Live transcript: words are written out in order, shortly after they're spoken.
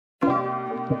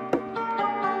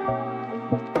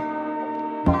Hi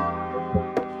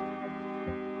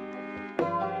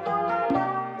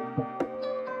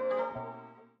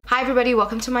everybody,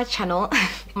 welcome to my channel.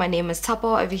 My name is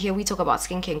Opal. Over here we talk about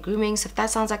skincare and grooming, so if that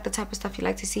sounds like the type of stuff you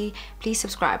like to see, please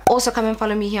subscribe. Also come and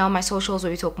follow me here on my socials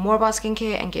where we talk more about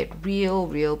skincare and get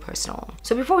real personal.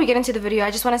 So before we get into the video,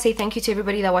 I just want to say thank you to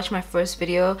everybody that watched my first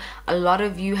video. A lot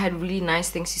of you had really nice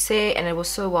things to say and it was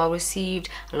so well received.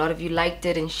 A lot of you liked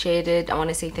it and shared it. I want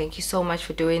to say thank you so much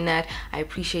for doing that. I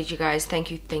appreciate you guys. Thank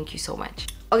you so much.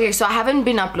 Okay, so I haven't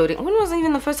been uploading. When was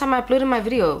even the first time I uploaded my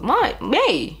video?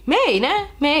 May.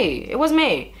 It was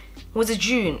May. Was it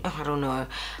June? Oh, I don't know.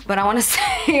 But I want to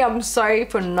say I'm sorry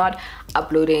for not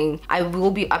uploading. I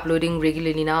will be uploading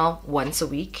regularly now, once a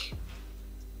week.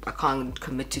 I can't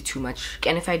commit to too much.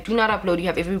 And if I do not upload, you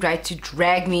have every right to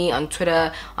drag me on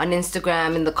Twitter, on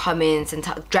Instagram, in the comments, and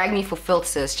drag me for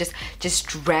filters. Just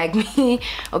drag me.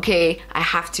 Okay, I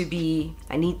have to be,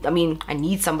 I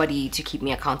need somebody to keep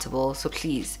me accountable. So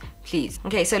please.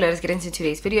 Okay, so let us get into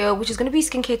today's video, which is going to be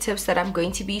skincare tips that I'm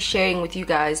going to be sharing with you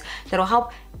guys that will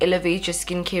help elevate your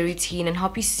skincare routine and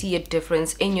help you see a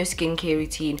difference in your skincare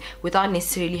routine without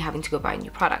necessarily having to go buy a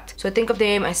new product. So think of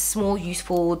them as small,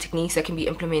 useful techniques that can be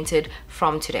implemented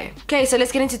from today. Okay, so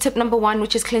let's get into tip number 1,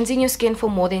 which is cleansing your skin for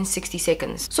more than 60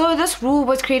 seconds. So this rule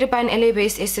was created by an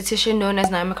LA-based esthetician known as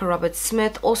Naimika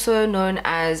Roberts-Smith, also known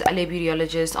as LA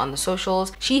Beautyologist on the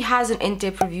socials. She has an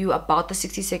in-depth review about the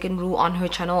 60-second rule on her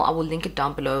channel. I will link it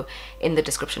down below in the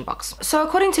description box. So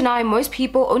according to Nai, most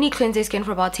people only cleanse their skin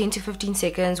for about 10 to 15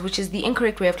 seconds, which is the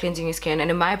incorrect way of cleansing your skin,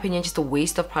 and in my opinion just a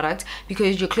waste of product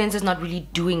because your cleanser is not really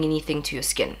doing anything to your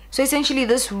skin. So essentially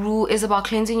this rule is about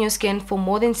cleansing your skin for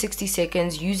more than 60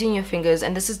 seconds using your fingers,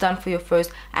 and this is done for your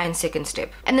first and second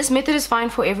step. And this method is fine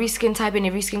for every skin type and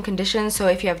every skin condition, so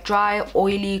if you have dry,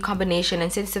 oily, combination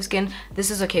and sensitive skin, this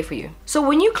is okay for you. So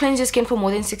when you cleanse your skin for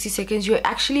more than 60 seconds, you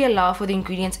actually allow for the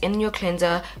ingredients in your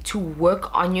cleanser to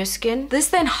work on your skin. This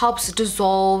then helps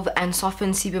dissolve and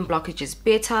soften sebum blockages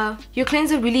better. Your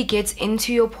cleanser really gets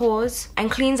into your pores and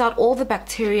cleans out all the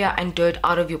bacteria and dirt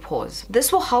out of your pores.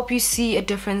 This will help you see a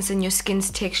difference in your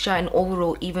skin's texture and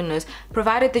overall evenness,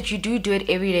 provided that you do it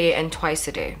every day and twice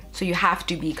a day. So you have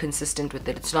to be consistent with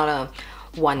it. It's not a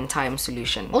one-time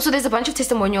solution. Also, there's a bunch of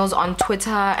testimonials on Twitter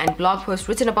and blog posts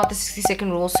written about the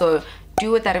 60-second rule, so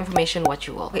do with that information what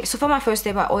you will. Okay, so for my first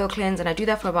step, I oil cleanse, and I do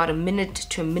that for about a minute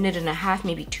to a minute and a half,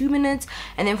 maybe 2 minutes.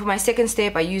 And then for my second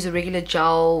step, I use a regular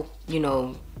gel,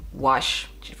 wash,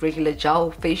 regular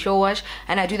gel facial wash,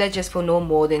 and I do that just for no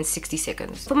more than 60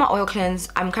 seconds. For my oil cleanse,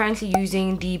 I'm currently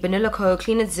using the Vanilla Co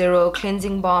Clean It Zero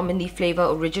Cleansing Balm in the flavor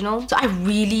Original. So I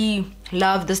really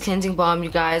love this cleansing balm, you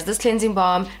guys. This cleansing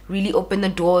balm really opened the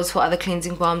doors for other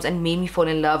cleansing balms and made me fall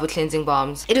in love with cleansing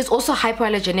balms. It is also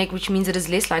hypoallergenic, which means it is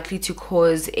less likely to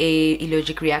cause an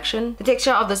allergic reaction. The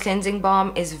texture of this cleansing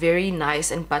balm is very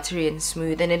nice and buttery and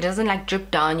smooth, and it doesn't like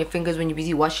drip down your fingers when you're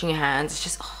busy washing your hands. It's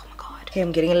just, oh. Okay,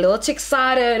 I'm getting a little too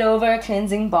excited over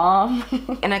cleansing balm.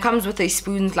 And it comes with a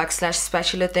spoon slash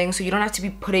spatula thing, so you don't have to be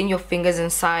putting your fingers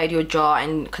inside your jar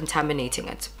and contaminating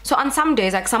it. So on some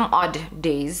days, like some odd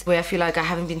days where I feel like I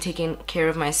haven't been taking care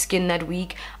of my skin that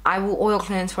week, I will oil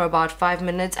cleanse for about 5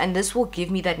 minutes, and this will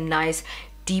give me that nice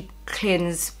deep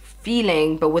cleanse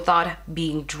feeling, but without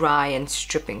being dry and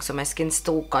stripping. So my skin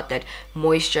still got that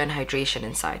moisture and hydration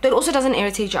inside. It also doesn't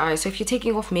irritate your eyes. So if you're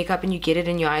taking off makeup and you get it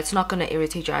in your eye, it's not gonna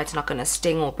irritate your eye, it's not gonna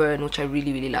sting or burn, which I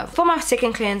really love. For my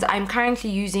second cleanse, I'm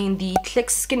currently using the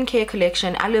Klairs Skincare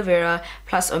Collection Aloe Vera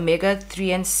plus Omega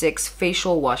 3 and 6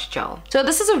 facial wash gel. So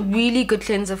this is a really good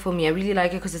cleanser for me. I really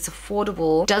like it because it's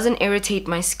affordable, doesn't irritate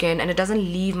my skin, and it doesn't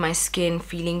leave my skin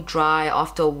feeling dry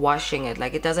after washing it.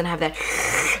 Like, it doesn't have that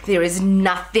there is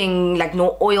nothing, like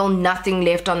no oil, nothing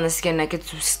left on the skin. Like,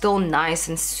 it's still nice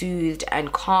and soothed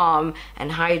and calm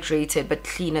and hydrated, but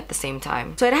clean at the same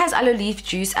time. So it has aloe leaf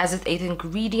juice as its 8th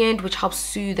ingredient, which helps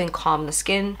soothe and calm the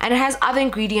skin. And it has other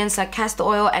ingredients like castor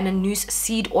oil and anise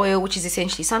seed oil, which is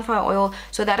essentially sunflower oil.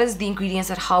 So that is the ingredients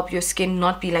that help your skin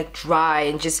not be like dry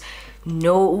and just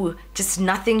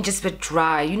nothing but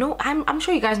dry. I'm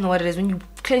sure you guys know what it is when you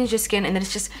cleanse your skin and then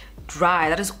it's just dry.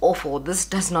 That is awful. This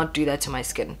does not do that to my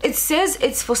skin. It says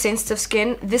it's for sensitive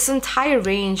skin. This entire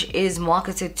range is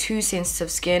marketed to sensitive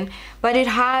skin, but it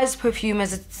has perfume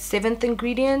as its 7th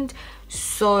ingredient.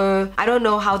 So I don't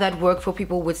know how that works for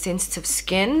people with sensitive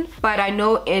skin, but I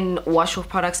know in wash off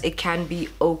products it can be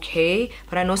okay.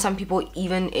 But I know some people,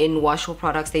 even in wash off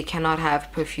products, they cannot have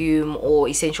perfume or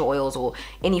essential oils or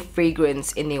any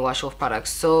fragrance in their wash off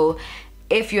products. So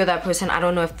if you're that person, I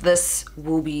don't know if this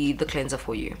will be the cleanser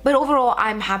for you. But overall,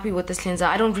 I'm happy with this cleanser.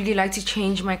 I don't really like to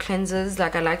change my cleansers.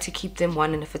 Like, I like to keep them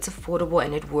one, and if it's affordable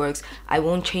and it works, I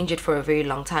won't change it for a very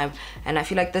long time. And I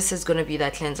feel like this is gonna be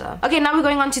that cleanser. Okay, now we're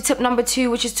going on to tip number 2,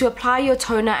 which is to apply your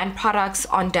toner and products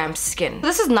on damp skin.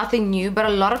 This is nothing new, but a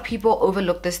lot of people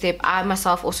overlook this step. I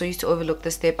myself also used to overlook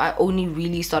this step. I only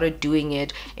really started doing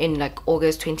it in like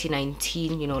August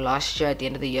 2019, you know, last year at the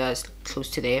end of the year,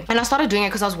 close to there. And I started doing it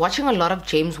because I was watching a lot of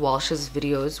James Walsh's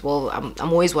videos. Well,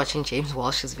 I'm always watching James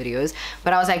Walsh's videos,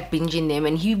 but I was like binging them,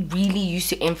 and he really used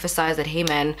to emphasize that, hey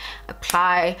man,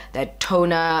 apply that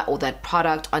toner or that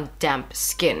product on damp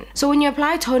skin. So when you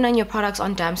apply toner and your products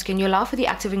on damp skin, you allow for the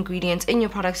active ingredients in your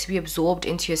products to be absorbed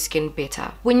into your skin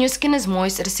better. When your skin is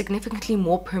moist, it is significantly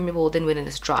more permeable than when it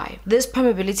is dry. This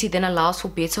permeability then allows for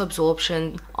better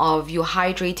absorption of your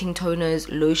hydrating toners,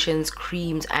 lotions,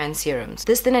 creams, and serums.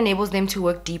 This then enables them to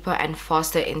work deeper and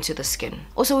faster into the skin.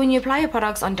 Also, when you apply your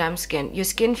products on damp skin, your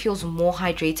skin feels more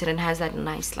hydrated and has that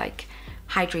nice like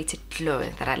hydrated glow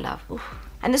that I love. Oof.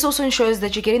 And this also ensures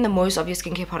that you're getting the most of your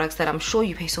skincare products that I'm sure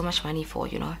you pay so much money for,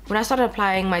 you know. When I started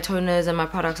applying my toners and my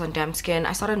products on damp skin,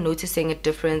 I started noticing a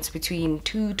difference between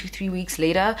 2 to 3 weeks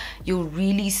later. You'll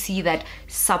really see that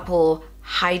supple,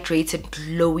 hydrated,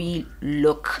 glowy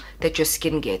look that your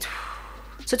skin gets.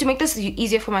 So to make this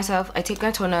easier for myself, I take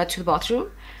my toner to the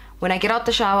bathroom. When I get out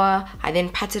the shower, I then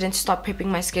pat it in to start prepping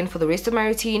my skin for the rest of my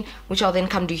routine, which I'll then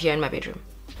come do here in my bedroom.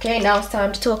 Okay, now it's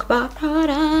time to talk about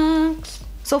products.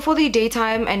 So for the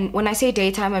daytime, and when I say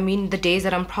daytime, I mean the days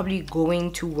that I'm probably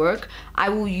going to work, I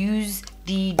will use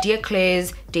the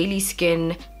Klairs Daily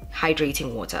Skin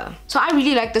Hydrating Water. So I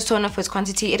really like this toner for its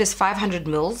quantity. It is 500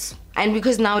 mils. And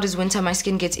because now it is winter, my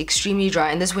skin gets extremely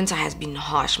dry, and this winter has been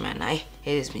harsh, man.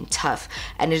 It has been tough,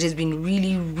 and it has been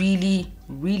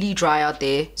really dry out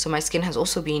there. So my skin has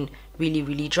also been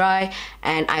really dry,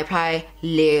 and I apply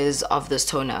layers of this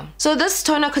toner. So this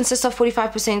toner consists of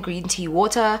 45% green tea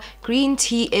water. Green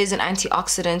tea is an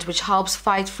antioxidant which helps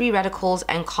fight free radicals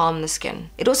and calm the skin.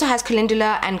 It also has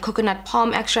calendula and coconut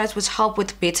palm extracts which help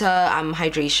with better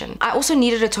hydration. I also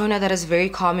needed a toner that is very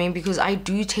calming because I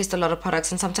do test a lot of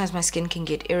products and sometimes my skin can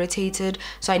get irritated,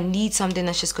 so I need something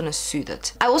that's just gonna soothe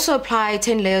it. I also apply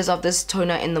 10 layers of this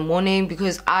toner in the morning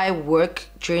because I work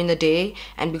during the day,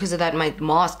 and because of that my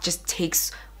mask just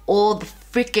takes all the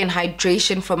freaking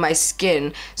hydration from my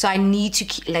skin, so I need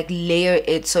to like layer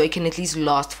it so it can at least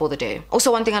last for the day.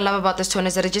 Also, one thing I love about this toner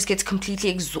is that it just gets completely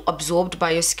absorbed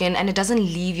by your skin, and it doesn't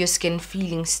leave your skin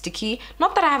feeling sticky.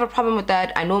 Not that I have a problem with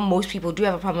that. I know most people do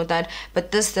have a problem with that,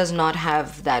 but this does not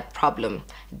have that problem.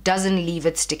 It doesn't leave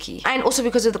it sticky. And also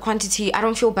because of the quantity, I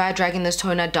don't feel bad dragging this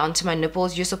toner down to my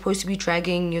nipples. You're supposed to be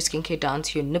dragging your skincare down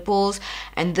to your nipples,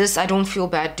 and this, I don't feel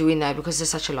bad doing that because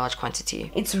it's such a large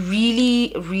quantity. It's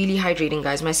really hydrating,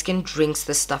 guys. My skin drinks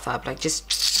this stuff up, like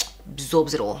just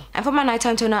absorbs it all. And for my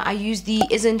nighttime toner, I use the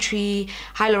ISNTREE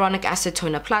Hyaluronic Acid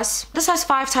Toner Plus. This has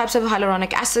 5 types of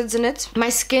hyaluronic acids in it. My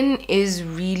skin is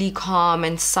really calm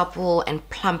and supple and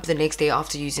plump the next day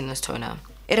after using this toner.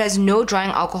 It has no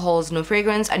drying alcohols, no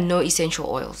fragrance, and no essential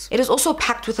oils. It is also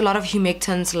packed with a lot of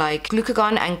humectants like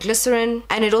glucagon and glycerin,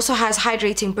 and it also has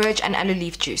hydrating birch and aloe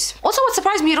leaf juice. Also, what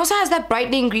surprised me, it also has that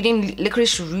brightening ingredient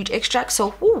licorice root extract,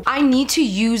 so I need to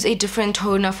use a different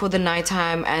toner for the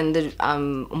nighttime and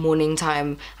the morning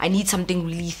time. I need something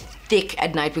really thick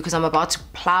at night because I'm about to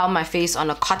plow my face on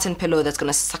a cotton pillow that's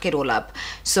gonna suck it all up.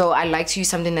 So I like to use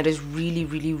something that is really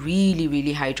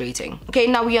hydrating. Okay,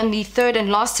 now we're on the third and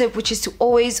last tip, which is to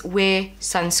always wear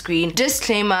sunscreen.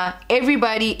 Disclaimer,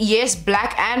 everybody, yes,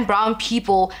 black and brown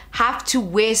people have to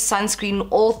wear sunscreen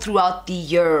all throughout the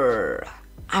year.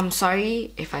 I'm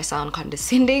sorry if I sound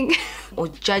condescending or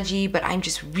judgy, but I'm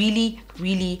just really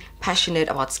passionate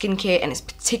about skincare, and it's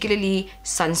particularly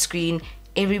sunscreen.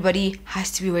 Everybody has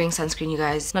to be wearing sunscreen, you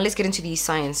guys. Now let's get into the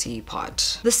sciencey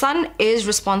part. The sun is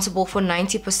responsible for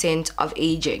 90% of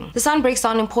aging. The sun breaks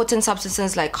down important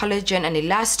substances like collagen and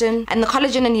elastin, and the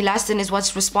collagen and elastin is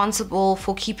what's responsible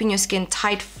for keeping your skin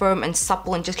tight, firm, and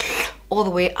supple, and just all the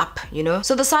way up, you know.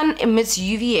 So the sun emits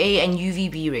UVA and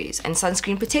UVB rays, and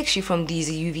sunscreen protects you from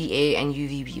these UVA and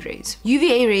UVB rays.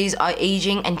 UVA rays are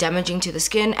aging and damaging to the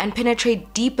skin and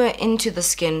penetrate deeper into the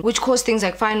skin, which cause things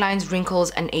like fine lines,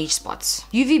 wrinkles, and age spots.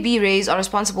 UVB rays are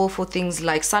responsible for things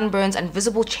like sunburns and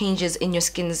visible changes in your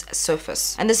skin's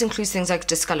surface, and this includes things like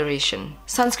discoloration.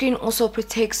 Sunscreen also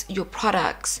protects your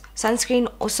products. Sunscreen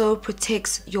also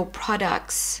protects your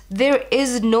products. There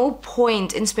is no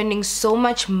point in spending so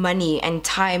much money and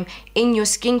time in your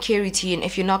skincare routine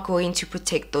if you're not going to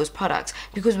protect those products,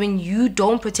 because when you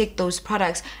don't protect those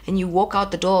products and you walk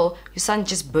out the door, your sun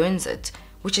just burns it.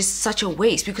 which is such a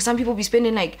waste, because some people be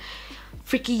spending like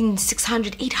freaking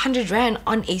 600, 800 rand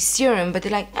on a serum, but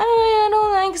they're like, I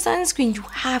don't like sunscreen. You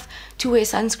have to wear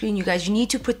sunscreen, you guys. You need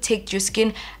to protect your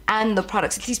skin and the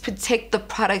products. At least protect the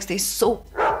products. They're so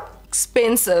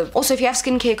expensive. Also, if you have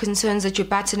skincare concerns that you're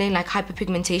battling like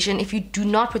hyperpigmentation, if you do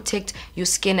not protect your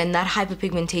skin and that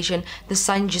hyperpigmentation, the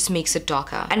sun just makes it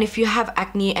darker. And if you have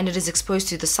acne and it is exposed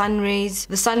to the sun rays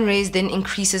then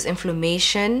increases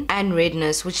inflammation and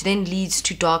redness, which then leads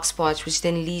to dark spots, which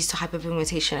then leads to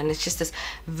hyperpigmentation, and it's just this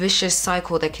vicious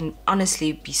cycle that can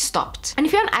honestly be stopped. And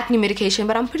if you're on acne medication,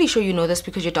 but I'm pretty sure you know this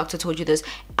because your doctor told you this,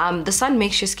 the sun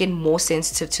makes your skin more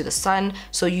sensitive to the sun,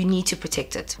 so you need to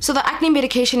protect it. So the acne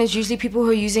medication is usually people who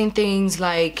are using things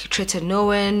like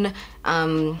tretinoin,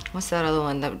 what's that other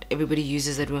one that everybody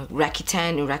uses, that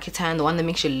Rakitan, the one that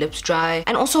makes your lips dry,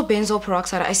 and also benzoyl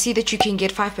peroxide. I see that you can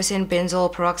get 5%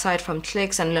 benzoyl peroxide from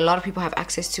Klairs, and a lot of people have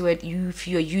access to it. If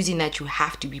you're using that, you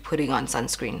have to be putting on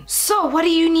sunscreen. So what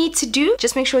do you need to do?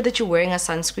 Just make sure that you're wearing a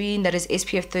sunscreen that is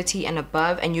SPF 30 and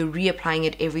above, and you're reapplying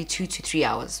it every 2 to 3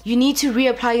 hours. You need to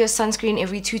reapply your sunscreen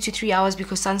every 2 to 3 hours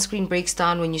because sunscreen breaks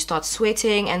down when you start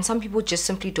sweating, and some people just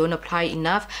simply don't apply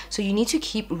enough. So you need to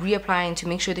keep reapplying to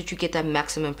make sure that you get that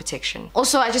maximum protection.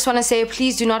 Also, I just want to say,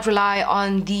 please do not rely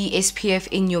on the SPF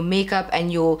in your makeup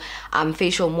and your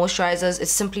facial moisturizers. It's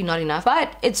simply not enough,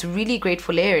 but it's really great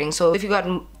for layering. So if you got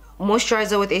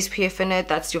moisturizer with SPF in it,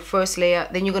 that's your first layer.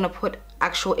 Then you're gonna put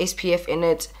actual SPF in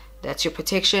it, that's your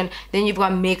protection. Then you've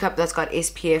got makeup that's got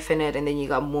SPF in it, and then you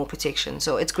got more protection.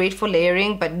 So it's great for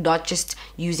layering, but not just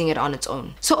using it on its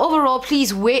own. So overall,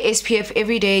 please wear SPF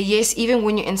every day. Yes, even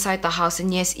when you're inside the house,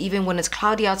 and yes, even when it's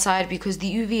cloudy outside, because the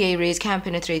UVA rays can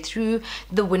penetrate through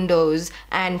the windows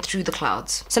and through the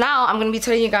clouds. So now I'm gonna be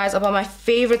telling you guys about my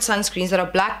favorite sunscreens that are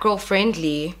black girl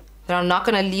friendly, that are not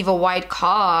gonna leave a white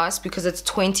cast because it's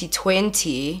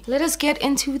 2020. Let us get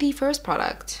into the first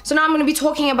product. So now I'm gonna be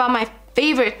talking about my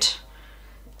favorite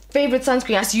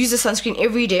sunscreen. I use this sunscreen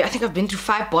every day. I think I've been through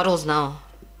 5 bottles now.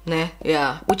 Nah,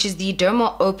 yeah, which is the Derm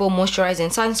Opal Moisturising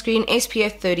Sunscreen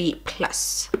SPF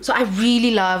 30+. So I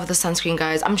really love the sunscreen,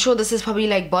 guys. I'm sure this is probably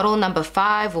like bottle number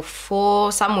 5 or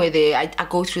 4, somewhere there. I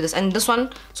go through this, and this one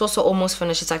is also almost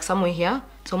finished. It's like somewhere here.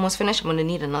 It's almost finished. I'm gonna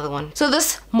need another one. So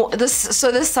this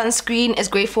sunscreen is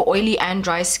great for oily and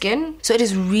dry skin. So it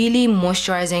is really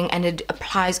moisturizing and it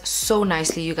applies so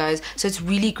nicely, you guys. So it's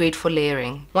really great for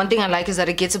layering. One thing I like is that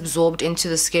it gets absorbed into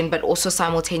the skin, but also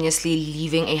simultaneously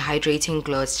leaving a hydrating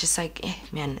glow. It's just like,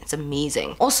 man, it's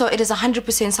amazing. Also, it is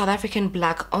 100% South African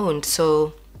black owned,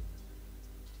 so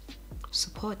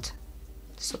support.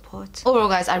 Overall,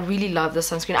 guys, I really love the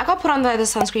sunscreen. I got put on the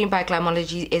sunscreen by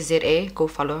Glamology SZA. Go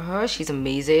follow her. She's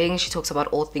amazing. She talks about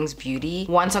all things beauty.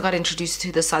 Once I got introduced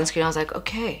to the sunscreen, I was like,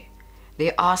 okay,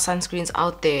 there are sunscreens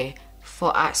out there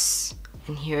for us,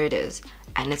 and here it is,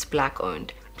 and it's black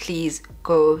owned. Please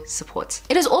go support.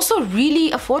 It is also really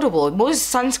affordable.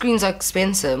 Most sunscreens are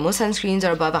expensive. Most sunscreens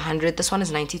are above 100. This one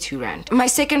is 92 rand. My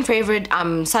second favorite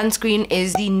sunscreen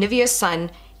is the Nivea Sun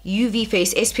UV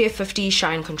Face SPF 50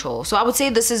 Shine Control. So I would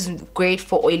say this is great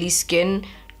for oily skin,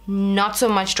 not so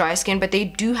much dry skin, but they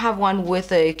do have one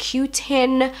with a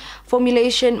Q10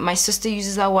 formulation. My sister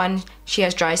uses that one. She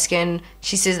has dry skin.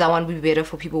 She says that one would be better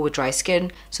for people with dry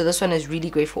skin. So this one is really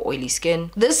great for oily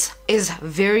skin. This is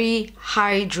very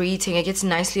hydrating. It gets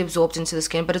nicely absorbed into the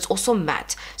skin, but it's also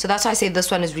matte. So that's why I say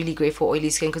this one is really great for oily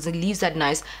skin, because it leaves that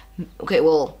nice, okay,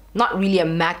 well, not really a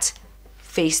matte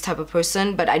face type of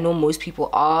person, but I know most people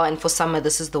are, and for summer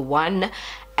this is the one,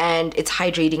 and it's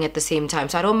hydrating at the same time.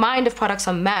 So I don't mind if products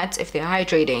are matte if they're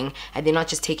hydrating and they're not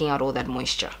just taking out all that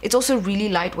moisture. It's also really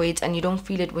lightweight and you don't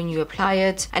feel it when you apply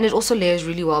it, and it also layers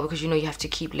really well because you know you have to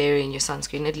keep layering your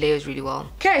sunscreen. It layers really well.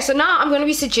 Okay, so now I'm going to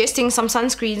be suggesting some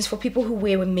sunscreens for people who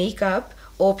wear makeup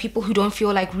or people who don't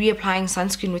feel like reapplying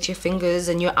sunscreen with your fingers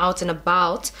and you're out and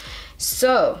about.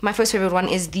 So my first favorite one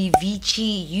is the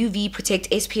Vichy UV Protect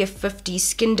SPF 50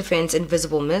 Skin Defense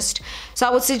Invisible Mist. So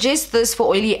I would suggest this for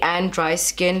oily and dry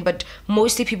skin, but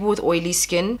mostly people with oily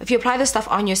skin. If you apply this stuff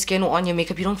on your skin or on your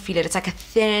makeup, you don't feel it. It's like a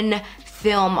thin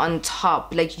film on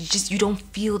top, like you don't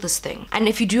feel this thing. And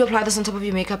if you do apply this on top of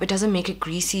your makeup, it doesn't make it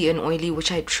greasy and oily,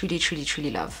 which I truly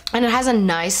love. And it has a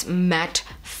nice matte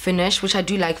finish, which I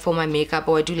do like for my makeup,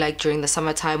 or I do like during the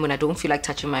summertime when I don't feel like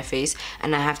touching my face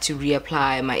and I have to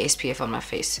reapply my SPF on my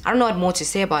face. I don't know what more to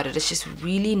say about it. It's just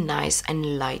really nice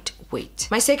and lightweight.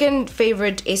 My second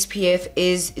favorite SPF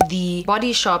is the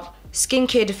Body Shop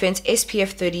Skincare Defense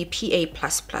SPF 30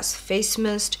 PA++ Face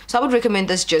Mist. So I would recommend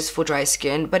this just for dry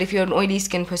skin, but if you're an oily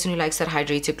skin person who likes that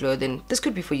hydrated glow, then this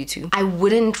could be for you too. I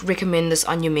wouldn't recommend this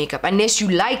on your makeup unless you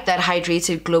like that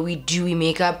hydrated, glowy, dewy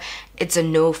makeup. It's a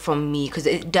no from me because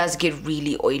it does get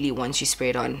really oily once you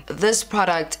spray it on. This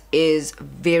product is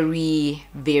very,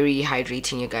 very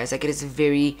hydrating, you guys. Like, it is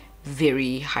very,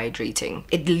 very hydrating.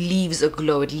 It leaves a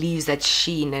glow, it leaves that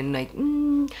sheen, and like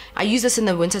I use this in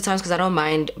the winter times because I don't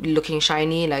mind looking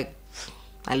shiny. Like,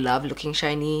 I love looking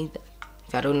shiny.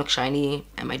 If I don't look shiny,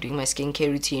 am I doing my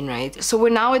skincare routine right? So we're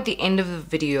now at the end of the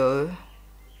video.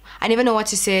 I never know what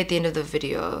to say at the end of the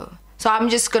video, so I'm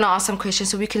just gonna ask some questions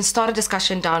so we can start a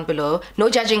discussion down below. No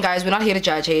judging, guys. We're not here to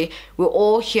judge, hey? We're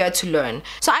all here to learn.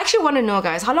 So I actually want to know,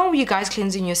 guys, how long were you guys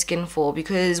cleansing your skin for?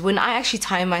 Because when I actually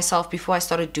timed myself before I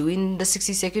started doing the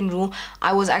 60-second rule,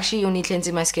 I was actually only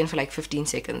cleansing my skin for like 15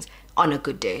 seconds on a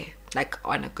good day. Like,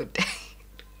 on a good day.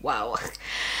 Wow.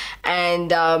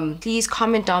 And please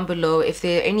comment down below if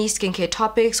there are any skincare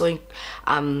topics or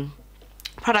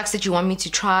products that you want me to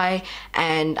try,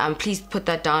 and please put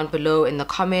that down below in the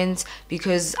comments,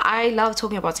 because I love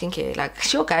talking about skincare. Like,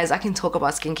 sure guys, I can talk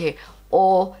about skincare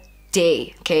all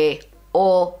day, okay?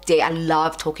 All day. I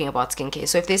love talking about skincare.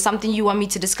 So if there's something you want me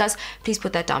to discuss, please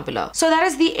put that down below. So that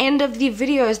is the end of the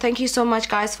videos. Thank you so much,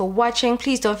 guys, for watching.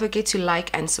 Please don't forget to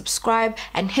like and subscribe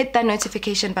and hit that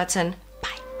notification button